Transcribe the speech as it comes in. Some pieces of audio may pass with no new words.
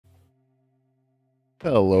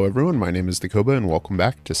Hello everyone, my name is Dakoba and welcome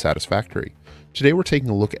back to Satisfactory. Today we're taking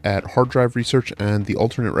a look at hard drive research and the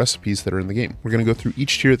alternate recipes that are in the game. We're going to go through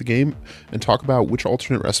each tier of the game and talk about which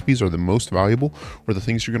alternate recipes are the most valuable or the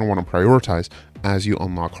things you're going to want to prioritize as you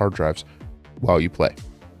unlock hard drives while you play.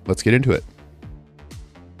 Let's get into it.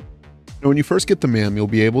 Now when you first get the MAM, you'll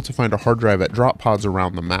be able to find a hard drive at drop pods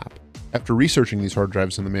around the map. After researching these hard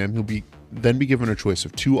drives in the MAM, you'll then be given a choice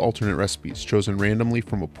of 2 alternate recipes, chosen randomly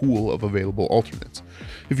from a pool of available alternates.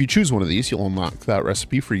 If you choose one of these, you'll unlock that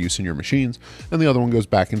recipe for use in your machines, and the other one goes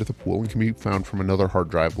back into the pool and can be found from another hard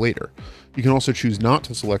drive later. You can also choose not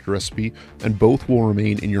to select a recipe, and both will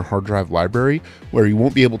remain in your hard drive library, where you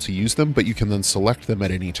won't be able to use them, but you can then select them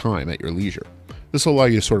at any time at your leisure. This will allow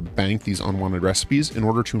you to sort of bank these unwanted recipes in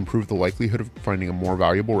order to improve the likelihood of finding a more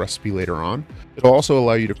valuable recipe later on. It'll also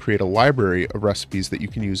allow you to create a library of recipes that you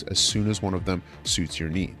can use as soon as one of them suits your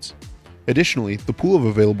needs. Additionally, the pool of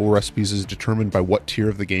available recipes is determined by what tier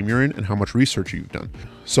of the game you're in and how much research you've done.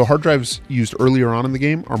 So hard drives used earlier on in the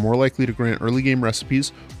game are more likely to grant early game recipes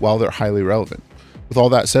while they're highly relevant. With all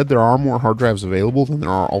that said, there are more hard drives available than there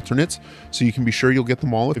are alternates, so you can be sure you'll get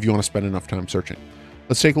them all if you want to spend enough time searching.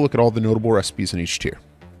 Let's take a look at all the notable recipes in each tier.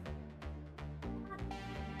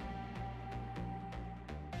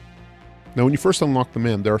 Now when you first unlock the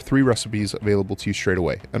MAM, there are 3 recipes available to you straight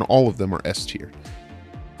away, and all of them are S tier.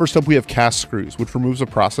 First up we have cast screws, which removes a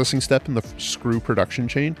processing step in the screw production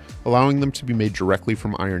chain, allowing them to be made directly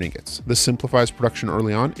from iron ingots. This simplifies production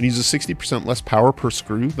early on and uses 60% less power per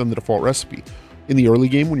screw than the default recipe. In the early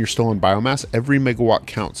game, when you're still on biomass, every megawatt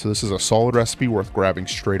counts, so this is a solid recipe worth grabbing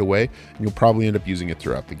straight away, and you'll probably end up using it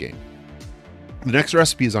throughout the game. The next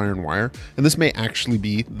recipe is iron wire, and this may actually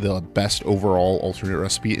be the best overall alternate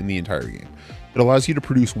recipe in the entire game. It allows you to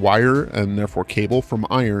produce wire and therefore cable from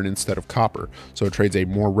iron instead of copper, so it trades a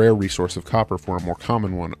more rare resource of copper for a more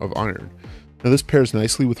common one of iron. Now this pairs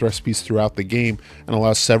nicely with recipes throughout the game and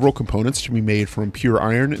allows several components to be made from pure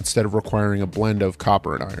iron instead of requiring a blend of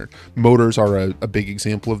copper and iron. Motors are a big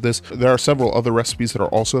example of this. There are several other recipes that are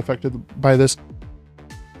also affected by this.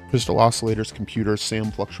 Crystal oscillators, computers,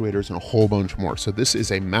 SAM fluctuators, and a whole bunch more. So this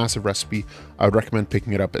is a massive recipe. I would recommend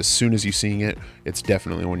picking it up as soon as you're seeing it. It's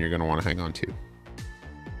definitely one you're going to want to hang on to.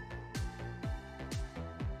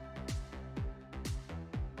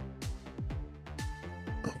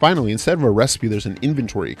 Finally, instead of a recipe, there's an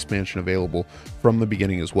inventory expansion available from the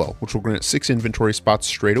beginning as well, which will grant 6 inventory spots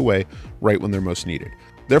straight away, right when they're most needed.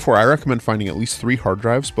 Therefore, I recommend finding at least 3 hard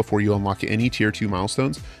drives before you unlock any tier 2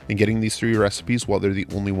 milestones and getting these 3 recipes while they're the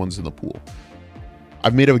only ones in the pool.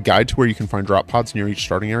 I've made a guide to where you can find drop pods near each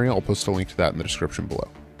starting area. I'll post a link to that in the description below.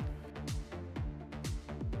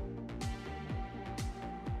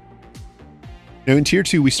 Now in tier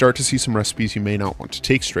 2, we start to see some recipes you may not want to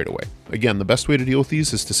take straight away. Again, the best way to deal with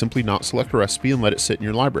these is to simply not select a recipe and let it sit in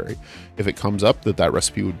your library. If it comes up that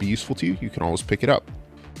recipe would be useful to you, you can always pick it up.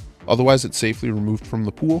 Otherwise, it's safely removed from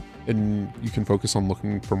the pool and you can focus on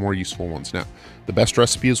looking for more useful ones now. The best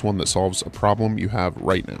recipe is one that solves a problem you have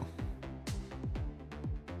right now.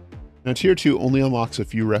 Now tier 2 only unlocks a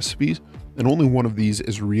few recipes, and only one of these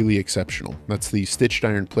is really exceptional. That's the stitched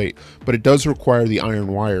iron plate, but it does require the iron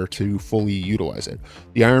wire to fully utilize it.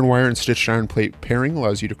 The iron wire and stitched iron plate pairing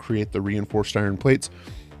allows you to create the reinforced iron plates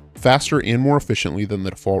faster and more efficiently than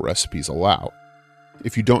the default recipes allow.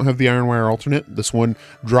 If you don't have the iron wire alternate, this one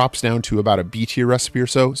drops down to about a B tier recipe or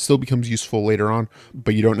so, still becomes useful later on,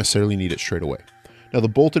 but you don't necessarily need it straight away. Now the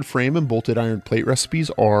bolted frame and bolted iron plate recipes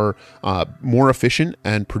are more efficient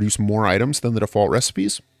and produce more items than the default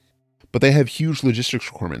recipes, but they have huge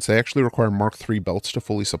logistics requirements. They actually require Mark III belts to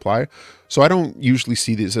fully supply, so I don't usually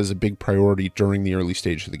see this as a big priority during the early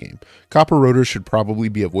stage of the game. Copper rotors should probably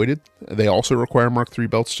be avoided. They also require Mark III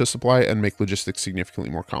belts to supply and make logistics significantly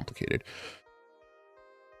more complicated.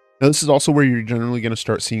 Now this is also where you're generally going to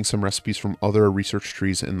start seeing some recipes from other research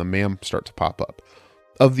trees in the MAM start to pop up.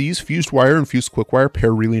 Of these, fused wire and fused quick wire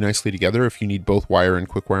pair really nicely together if you need both wire and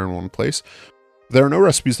quick wire in one place. There are no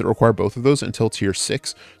recipes that require both of those until tier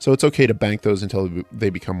 6, so it's okay to bank those until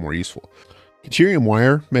they become more useful. Caterium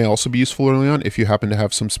wire may also be useful early on if you happen to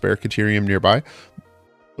have some spare caterium nearby,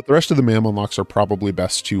 but the rest of the MAM unlocks are probably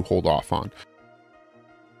best to hold off on.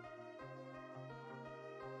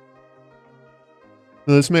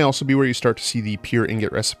 Now, this may also be where you start to see the pure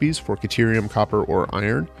ingot recipes for caterium, copper, or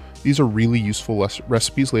iron. These are really useful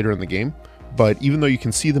recipes later in the game, but even though you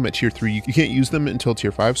can see them at tier 3, you can't use them until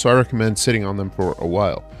tier 5, so I recommend sitting on them for a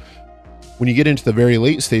while. When you get into the very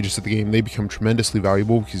late stages of the game, they become tremendously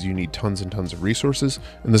valuable because you need tons and tons of resources,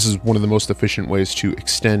 and this is one of the most efficient ways to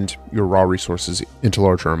extend your raw resources into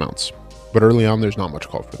larger amounts. But early on, there's not much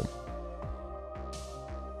call for them.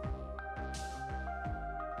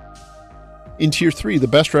 In Tier 3, the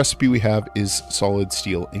best recipe we have is solid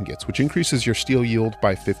steel ingots, which increases your steel yield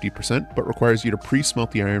by 50%, but requires you to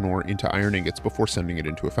pre-smelt the iron ore into iron ingots before sending it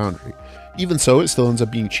into a foundry. Even so, it still ends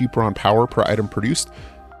up being cheaper on power per item produced,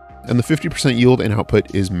 and the 50% yield and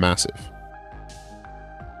output is massive.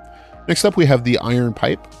 Next up, we have the iron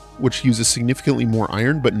pipe, which uses significantly more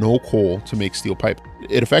iron but no coal to make steel pipe.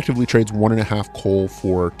 It effectively trades 1.5 coal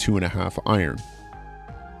for 2.5 iron.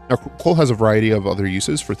 Now, coal has a variety of other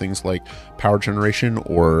uses for things like power generation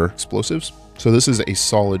or explosives, so this is a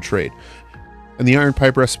solid trade. And the iron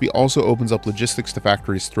pipe recipe also opens up logistics to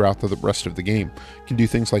factories throughout the rest of the game. You can do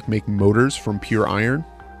things like make motors from pure iron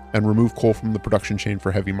and remove coal from the production chain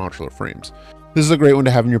for heavy modular frames. This is a great one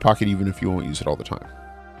to have in your pocket even if you won't use it all the time.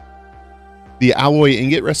 The alloy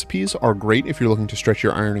ingot recipes are great if you're looking to stretch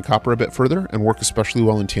your iron and copper a bit further, and work especially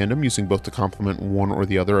well in tandem, using both to complement one or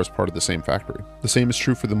the other as part of the same factory. The same is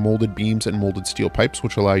true for the molded beams and molded steel pipes,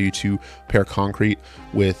 which allow you to pair concrete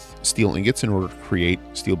with steel ingots in order to create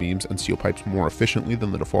steel beams and steel pipes more efficiently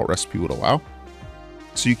than the default recipe would allow.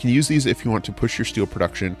 So you can use these if you want to push your steel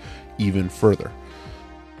production even further.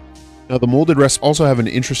 Now, the molded recipes also have an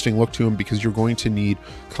interesting look to them because you're going to need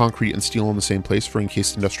concrete and steel in the same place for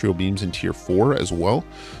encased industrial beams in Tier 4 as well.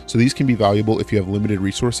 So these can be valuable if you have limited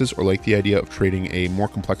resources or like the idea of trading a more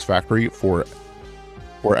complex factory for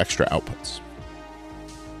extra outputs.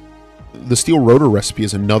 The steel rotor recipe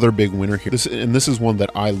is another big winner here, and this is one that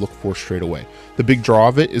I look for straight away. The big draw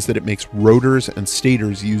of it is that it makes rotors and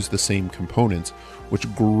stators use the same components,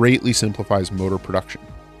 which greatly simplifies motor production.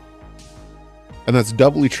 And that's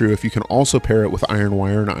doubly true if you can also pair it with iron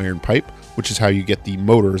wire and iron pipe, which is how you get the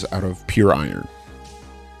motors out of pure iron.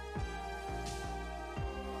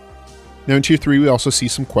 Now in Tier 3, we also see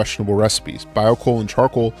some questionable recipes. Biocoal and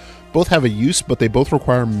charcoal both have a use, but they both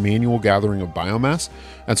require manual gathering of biomass,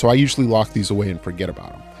 and so I usually lock these away and forget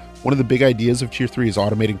about them. One of the big ideas of Tier 3 is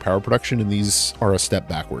automating power production, and these are a step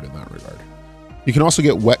backward in that regard. You can also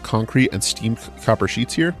get wet concrete and steamed copper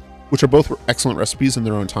sheets here, which are both excellent recipes in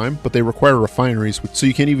their own time, but they require refineries, so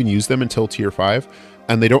you can't even use them until Tier 5,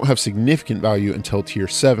 and they don't have significant value until Tier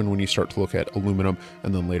 7 when you start to look at aluminum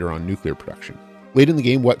and then later on nuclear production. Late in the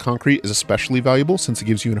game, wet concrete is especially valuable since it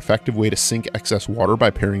gives you an effective way to sink excess water by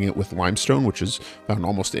pairing it with limestone, which is found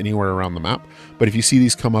almost anywhere around the map, but if you see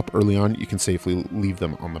these come up early on, you can safely leave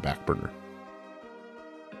them on the back burner.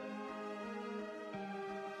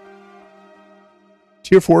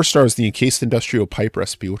 Tier 4 stars the encased industrial pipe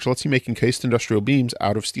recipe, which lets you make encased industrial beams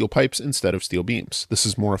out of steel pipes instead of steel beams. This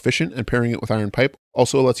is more efficient, and pairing it with iron pipe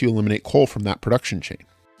also lets you eliminate coal from that production chain.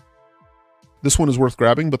 This one is worth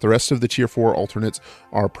grabbing, but the rest of the Tier 4 alternates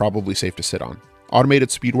are probably safe to sit on.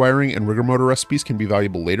 Automated speed wiring and rigger motor recipes can be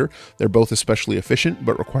valuable later. They're both especially efficient,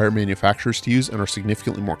 but require manufacturers to use and are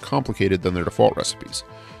significantly more complicated than their default recipes.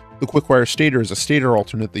 The quickwire stator is a stator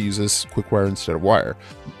alternate that uses quickwire instead of wire.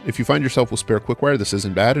 If you find yourself with spare quickwire, this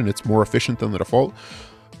isn't bad, and it's more efficient than the default,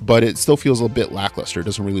 but it still feels a bit lackluster. It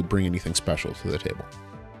doesn't really bring anything special to the table.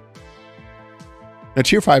 Now,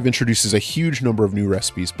 Tier 5 introduces a huge number of new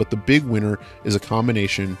recipes, but the big winner is a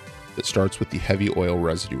combination that starts with the heavy oil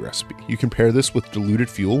residue recipe. You can pair this with diluted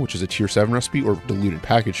fuel, which is a Tier 7 recipe, or diluted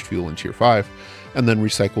packaged fuel in Tier 5, and then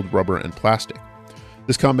recycled rubber and plastic.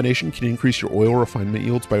 This combination can increase your oil refinement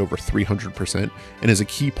yields by over 300% and is a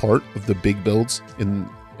key part of the big builds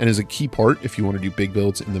if you want to do big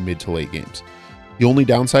builds in the mid to late games. The only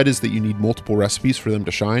downside is that you need multiple recipes for them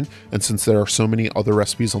to shine, and since there are so many other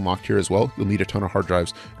recipes unlocked here as well, you'll need a ton of hard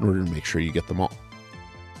drives in order to make sure you get them all.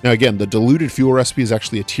 Now again, the diluted fuel recipe is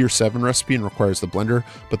actually a Tier 7 recipe and requires the blender,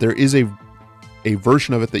 but there is a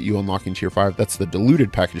version of it that you unlock in Tier 5, that's the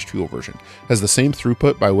diluted packaged fuel version. It has the same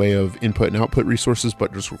throughput by way of input and output resources,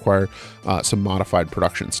 but just require some modified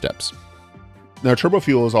production steps. Now, turbo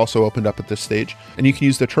fuel is also opened up at this stage, and you can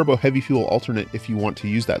use the turbo heavy fuel alternate if you want to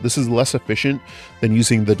use that. This is less efficient than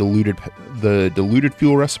using the diluted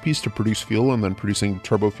fuel recipes to produce fuel and then producing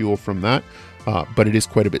turbo fuel from that, but it is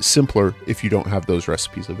quite a bit simpler if you don't have those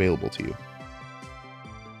recipes available to you.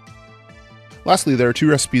 Lastly, there are two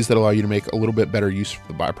recipes that allow you to make a little bit better use of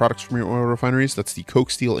the byproducts from your oil refineries. That's the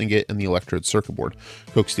coke steel ingot and the electrode circuit board.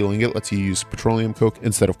 Coke steel ingot lets you use petroleum coke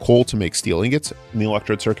instead of coal to make steel ingots, and the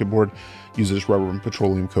electrode circuit board uses rubber and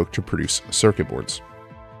petroleum coke to produce circuit boards.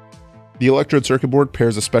 The electrode circuit board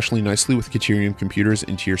pairs especially nicely with Caterium computers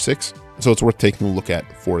in Tier 6, so it's worth taking a look at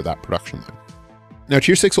for that production line. Now,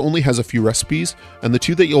 Tier 6 only has a few recipes, and the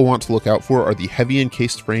two that you'll want to look out for are the heavy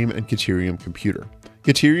encased frame and Caterium computer.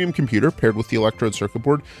 Caterium computer paired with the electrode circuit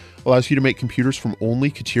board allows you to make computers from only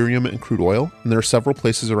Caterium and crude oil, and there are several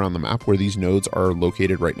places around the map where these nodes are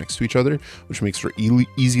located right next to each other, which makes for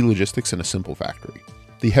easy logistics in a simple factory.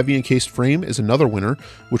 The heavy encased frame is another winner,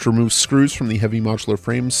 which removes screws from the heavy modular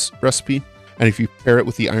frames recipe. And if you pair it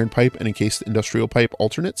with the iron pipe and encased industrial pipe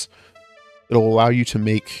alternates, it'll allow you to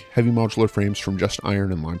make heavy modular frames from just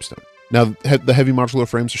iron and limestone. Now, the heavy modular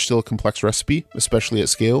frames are still a complex recipe, especially at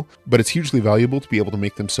scale, but it's hugely valuable to be able to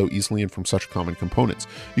make them so easily and from such common components.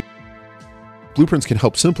 Blueprints can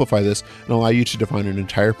help simplify this and allow you to define an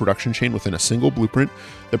entire production chain within a single blueprint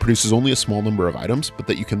that produces only a small number of items, but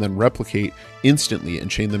that you can then replicate instantly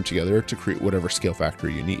and chain them together to create whatever scale factor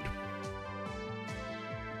you need.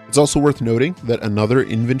 It's also worth noting that another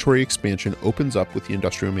inventory expansion opens up with the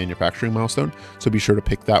industrial manufacturing milestone, so be sure to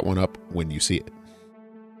pick that one up when you see it.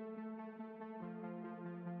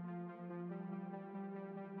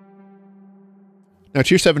 Now,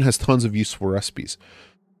 Tier 7 has tons of useful recipes.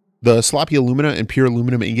 The sloppy alumina and pure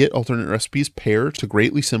aluminum ingot alternate recipes pair to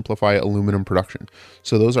greatly simplify aluminum production,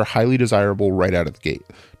 so those are highly desirable right out of the gate.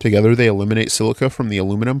 Together, they eliminate silica from the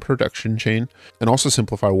aluminum production chain and also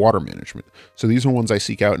simplify water management, so these are ones I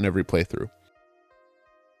seek out in every playthrough.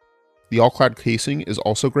 The all-clad casing is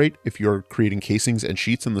also great if you're creating casings and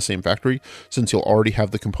sheets in the same factory, since you'll already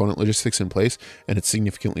have the component logistics in place, and it's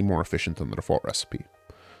significantly more efficient than the default recipe.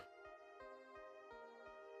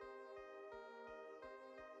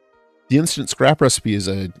 The instant scrap recipe is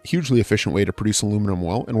a hugely efficient way to produce aluminum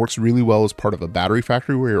well and works really well as part of a battery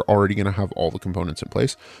factory where you're already going to have all the components in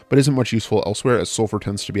place, but isn't much useful elsewhere as sulfur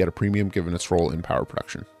tends to be at a premium given its role in power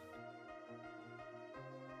production.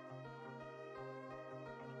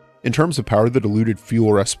 In terms of power, the diluted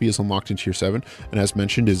fuel recipe is unlocked in Tier 7, and as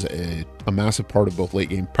mentioned is a massive part of both late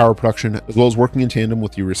game power production, as well as working in tandem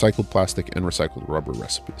with the recycled plastic and recycled rubber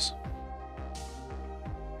recipes.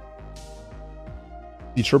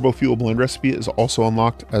 The turbo fuel blend recipe is also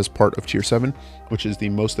unlocked as part of Tier 7, which is the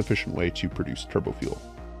most efficient way to produce turbo fuel.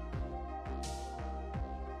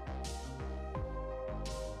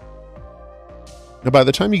 Now, by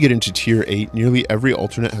the time you get into Tier 8, nearly every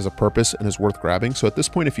alternate has a purpose and is worth grabbing, so at this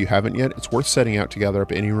point, if you haven't yet, it's worth setting out to gather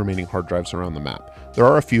up any remaining hard drives around the map. There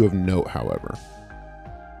are a few of note, however.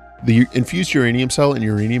 The infused uranium cell and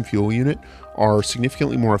uranium fuel unit are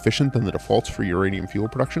significantly more efficient than the defaults for uranium fuel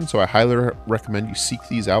production, so I highly recommend you seek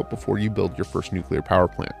these out before you build your first nuclear power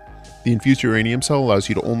plant. The infused uranium cell allows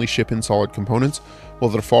you to only ship in solid components,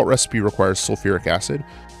 while the default recipe requires sulfuric acid,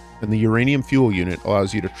 and the uranium fuel unit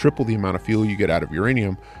allows you to triple the amount of fuel you get out of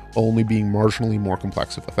uranium, while only being marginally more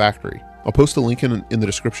complex of a factory. I'll post a link in the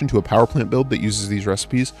description to a power plant build that uses these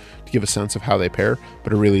recipes to give a sense of how they pair,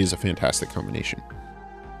 but it really is a fantastic combination.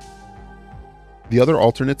 The other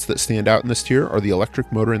alternates that stand out in this tier are the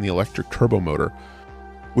electric motor and the electric turbo motor,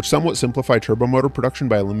 which somewhat simplify turbo motor production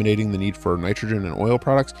by eliminating the need for nitrogen and oil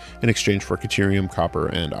products in exchange for deuterium, copper,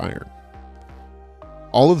 and iron.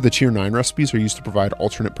 All of the Tier 9 recipes are used to provide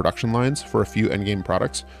alternate production lines for a few endgame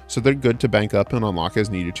products, so they're good to bank up and unlock as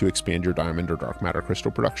needed to expand your diamond or dark matter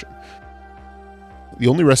crystal production. The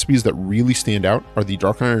only recipes that really stand out are the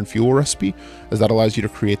dark iron fuel recipe, as that allows you to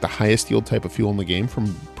create the highest yield type of fuel in the game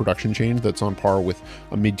from production chain that's on par with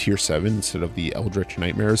a mid-tier 7 instead of the eldritch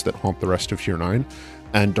nightmares that haunt the rest of Tier 9,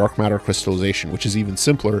 and dark matter crystallization, which is even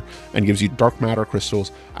simpler and gives you dark matter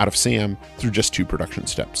crystals out of SAM through just 2 production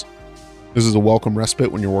steps. This is a welcome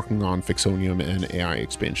respite when you're working on Fixonium and AI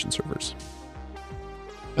expansion servers.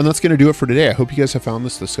 And that's going to do it for today. I hope you guys have found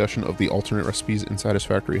this discussion of the alternate recipes in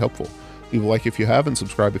Satisfactory helpful. Leave a like if you have and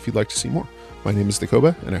subscribe if you'd like to see more. My name is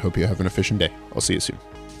Dakoba, and I hope you have an efficient day. I'll see you soon.